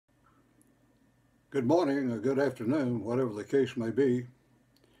Good morning or good afternoon, whatever the case may be.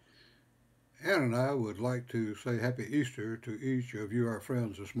 Ann and I would like to say Happy Easter to each of you, our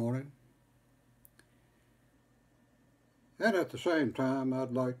friends, this morning. And at the same time,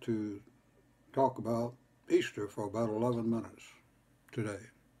 I'd like to talk about Easter for about 11 minutes today.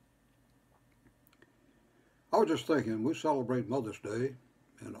 I was just thinking, we celebrate Mother's Day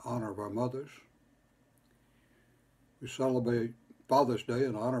in honor of our mothers. We celebrate Father's Day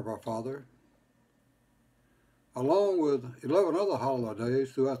in honor of our father, along with 11 other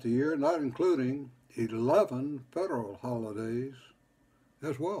holidays throughout the year, not including 11 federal holidays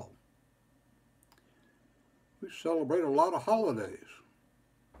as well. We celebrate a lot of holidays.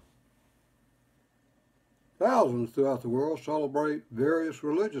 Thousands throughout the world celebrate various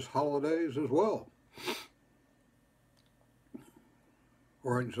religious holidays as well.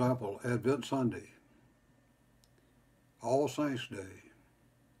 For example, Advent Sunday, All Saints Day,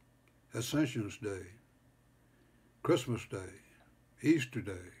 Ascension's Day, Christmas Day, Easter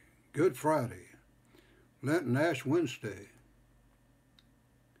Day, Good Friday, Lent and Ash Wednesday.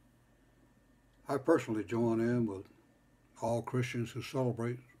 I personally join in with all Christians who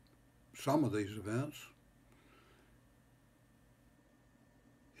celebrate some of these events,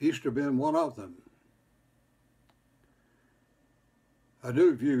 Easter being one of them. I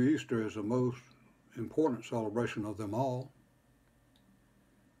do view Easter as the most important celebration of them all,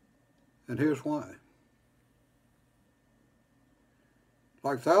 and here's why.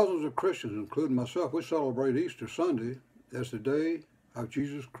 Like thousands of Christians, including myself, we celebrate Easter Sunday as the day of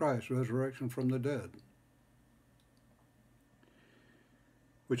Jesus Christ's resurrection from the dead,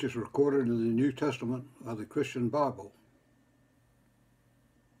 which is recorded in the New Testament of the Christian Bible.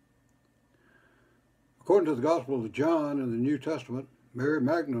 According to the Gospel of John in the New Testament, Mary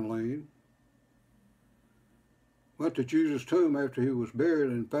Magdalene went to Jesus' tomb after he was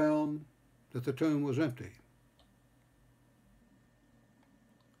buried and found that the tomb was empty.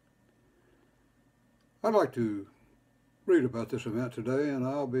 I'd like to read about this event today, and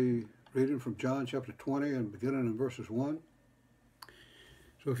I'll be reading from John chapter 20 and beginning in verses 1.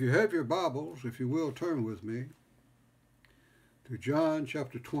 So if you have your Bibles, if you will, turn with me to John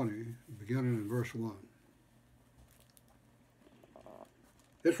chapter 20, beginning in verse 1.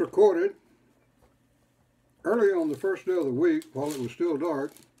 It's recorded early on the first day of the week, while it was still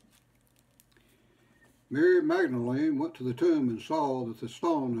dark, Mary Magdalene went to the tomb and saw that the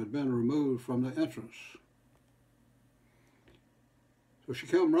stone had been removed from the entrance. So she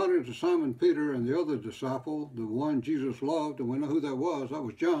came running to Simon Peter and the other disciple, the one Jesus loved, and we know who that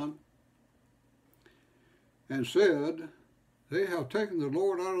was John, and said, "They have taken the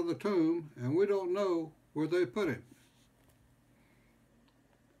Lord out of the tomb, and we don't know where they put him."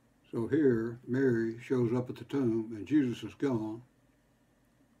 So here, Mary shows up at the tomb, and Jesus is gone.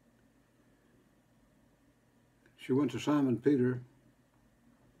 She went to Simon Peter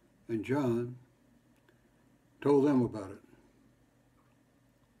and John, told them about it.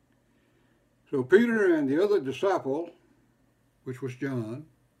 So Peter and the other disciple, which was John,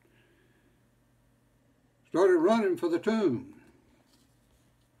 started running for the tomb.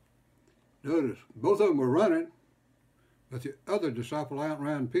 Notice, both of them were running, but the other disciple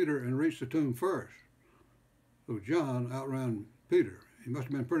outran Peter and reached the tomb first. So John outran Peter. He must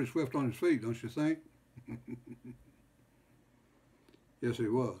have been pretty swift on his feet, don't you think? Yes, he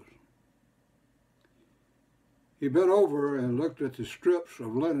was. He bent over and looked at the strips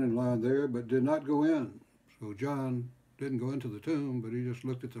of linen lying there, but did not go in. So John didn't go into the tomb, but he just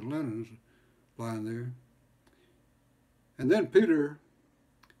looked at the linens lying there. And then Peter,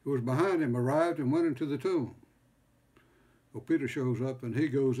 who was behind him, arrived and went into the tomb. Well, Peter shows up and he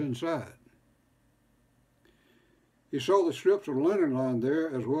goes inside. He saw the strips of linen lying there,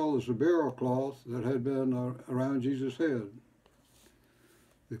 as well as the burial cloth that had been around Jesus' head.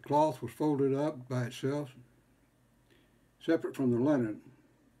 The cloth was folded up by itself, separate from the linen.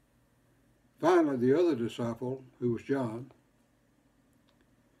 Finally, the other disciple, who was John,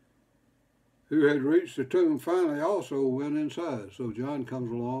 who had reached the tomb, finally also went inside. So John comes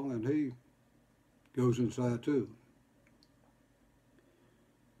along and he goes inside too.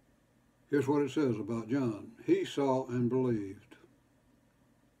 Here's what it says about John. He saw and believed.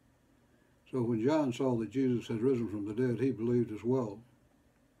 So when John saw that Jesus had risen from the dead, he believed as well.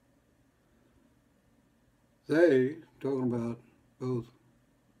 They, talking about both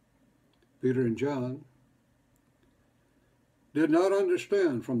Peter and John, did not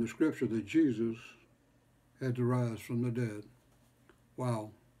understand from the scripture that Jesus had to rise from the dead.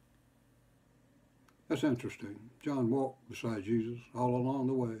 Wow. That's interesting. John walked beside Jesus all along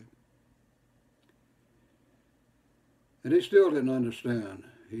the way. And he still didn't understand.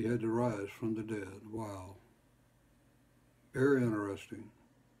 he had to rise from the dead. Wow. Very interesting.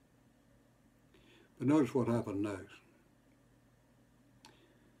 But notice what happened next.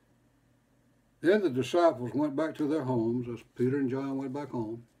 Then the disciples went back to their homes, as Peter and John went back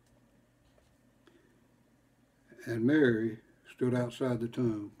home. And Mary stood outside the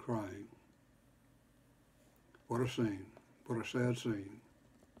tomb crying. What a scene. What a sad scene.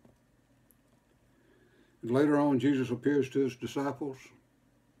 And later on, Jesus appears to his disciples.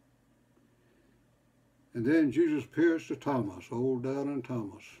 And then Jesus appears to Thomas, old doubting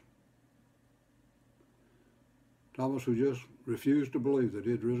Thomas. Thomas, who just refused to believe that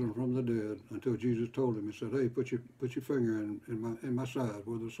he had risen from the dead until Jesus told him. He said, hey, put your finger in my side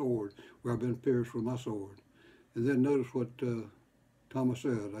where the sword, where I've been pierced with my sword. And then notice what Thomas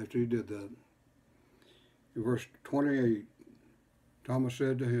said after he did that. In verse 28, Thomas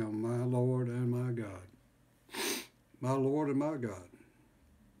said to him, my Lord and my God. My Lord and my God.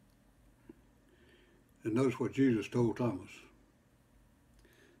 And notice what Jesus told Thomas.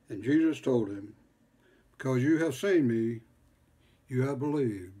 And Jesus told him, because you have seen me, you have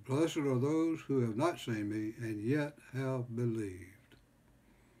believed. Blessed are those who have not seen me and yet have believed.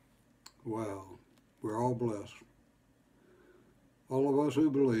 Wow, we're all blessed. All of us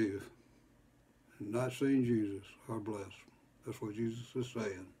who believe and not seen Jesus are blessed. That's what Jesus is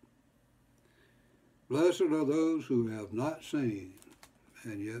saying. Blessed are those who have not seen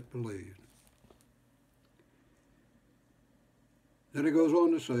and yet believed. Then it goes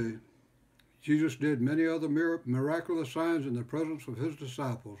on to say, Jesus did many other miraculous signs in the presence of his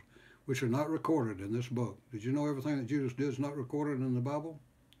disciples, which are not recorded in this book. Did you know everything that Jesus did is not recorded in the Bible?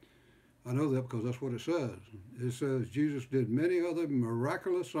 I know that because that's what it says. It says Jesus did many other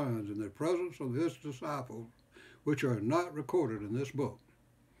miraculous signs in the presence of his disciples, which are not recorded in this book.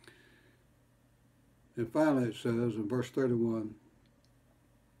 And finally it says in verse 31,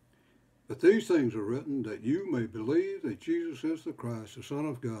 but these things are written that you may believe that Jesus is the Christ, the Son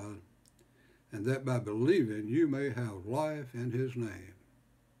of God, and that by believing you may have life in his name.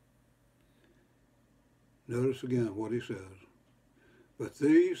 Notice again what he says. But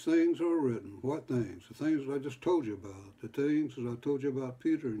these things are written. What things? The things that I just told you about. The things that I told you about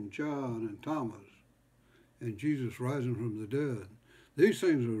Peter and John and Thomas and Jesus rising from the dead. These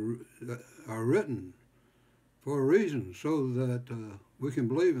things are written for a reason, so that we can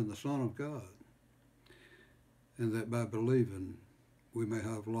believe in the Son of God, and that by believing we may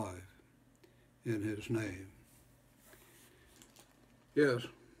have life in his name. Yes,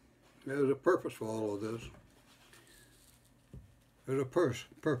 there's a purpose for all of this. There's a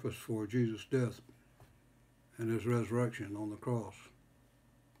purpose for Jesus' death and his resurrection on the cross,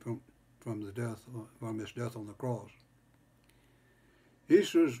 from his death on the cross.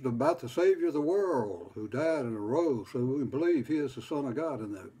 Easter is about the Savior of the world who died and arose, so we believe he is the Son of God,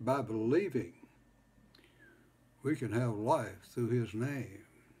 and that by believing we can have life through his name.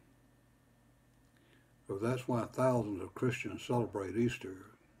 So that's why thousands of Christians celebrate Easter.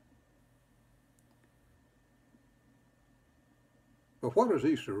 But what does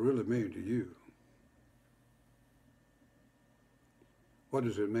Easter really mean to you? What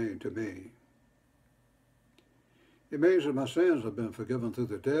does it mean to me? It means that my sins have been forgiven through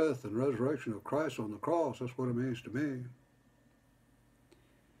the death and resurrection of Christ on the cross. That's what it means to me.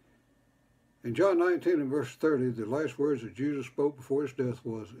 In John 19 and verse 30, the last words that Jesus spoke before his death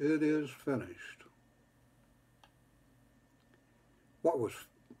was, "It is finished." What was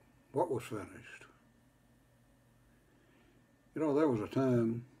finished? You know, there was a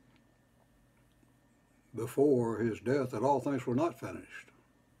time before his death that all things were not finished.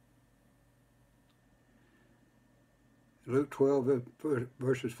 Luke 12,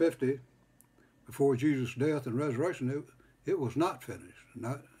 verses 50, before Jesus' death and resurrection, it was not finished.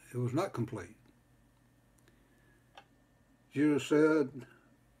 It was not complete. Jesus said,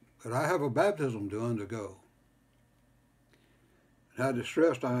 "But I have a baptism to undergo. And how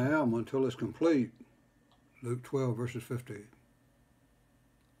distressed I am until it's complete." Luke 12, verses 50.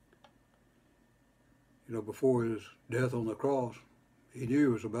 You know, before his death on the cross, he knew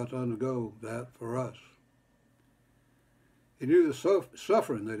he was about to undergo that for us. He knew the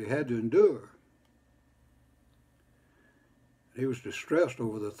suffering that he had to endure. He was distressed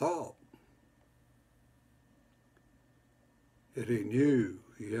over the thought that he knew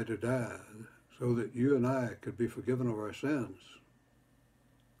he had to die so that you and I could be forgiven of our sins.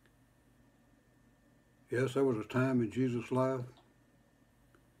 Yes, there was a time in Jesus' life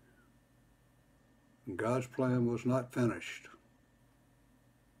when God's plan was not finished.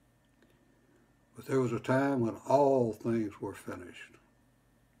 But there was a time when all things were finished.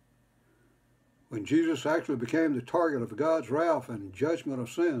 when Jesus actually became the target of God's wrath and judgment of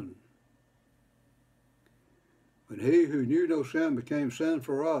sin. When he who knew no sin became sin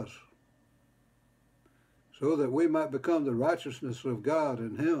for us, so that we might become the righteousness of God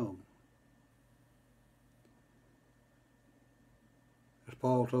in him. As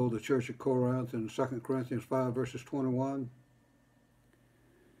Paul told the church at Corinth in 2 Corinthians 5 verses 21,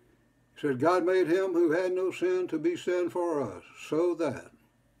 he said, God made him who had no sin to be sin for us, so that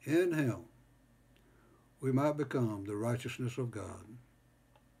in him we might become the righteousness of God.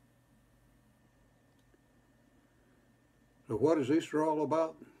 So what is Easter all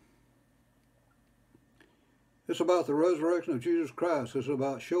about? It's about the resurrection of Jesus Christ. It's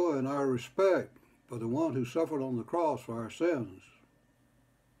about showing our respect for the one who suffered on the cross for our sins.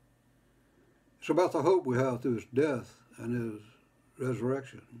 It's about the hope we have through his death and his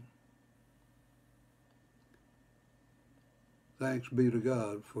resurrection. Thanks be to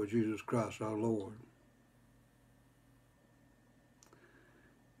God for Jesus Christ our Lord.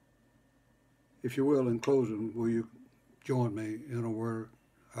 If you will, in closing, will you join me in a word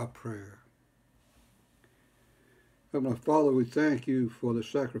of prayer? Heavenly Father, we thank you for the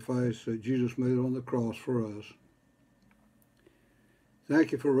sacrifice that Jesus made on the cross for us.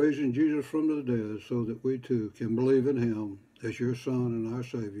 Thank you for raising Jesus from the dead so that we too can believe in him as your Son and our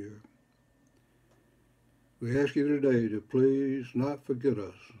Savior. We ask you today to please not forget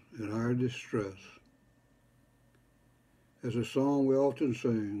us in our distress. As a song we often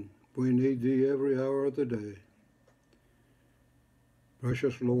sing, we need thee every hour of the day.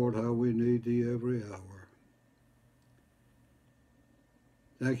 Precious Lord, how we need thee every hour.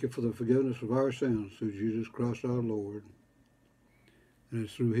 Thank you for the forgiveness of our sins through Jesus Christ our Lord. And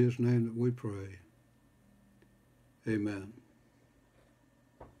it's through his name that we pray. Amen.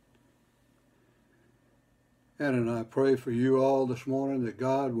 And I pray for you all this morning that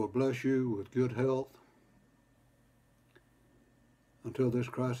God will bless you with good health until this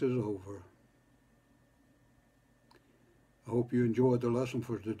crisis is over. I hope you enjoyed the lesson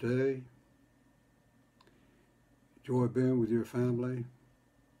for today. Enjoy being with your family.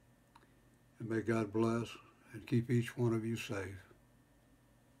 And may God bless and keep each one of you safe.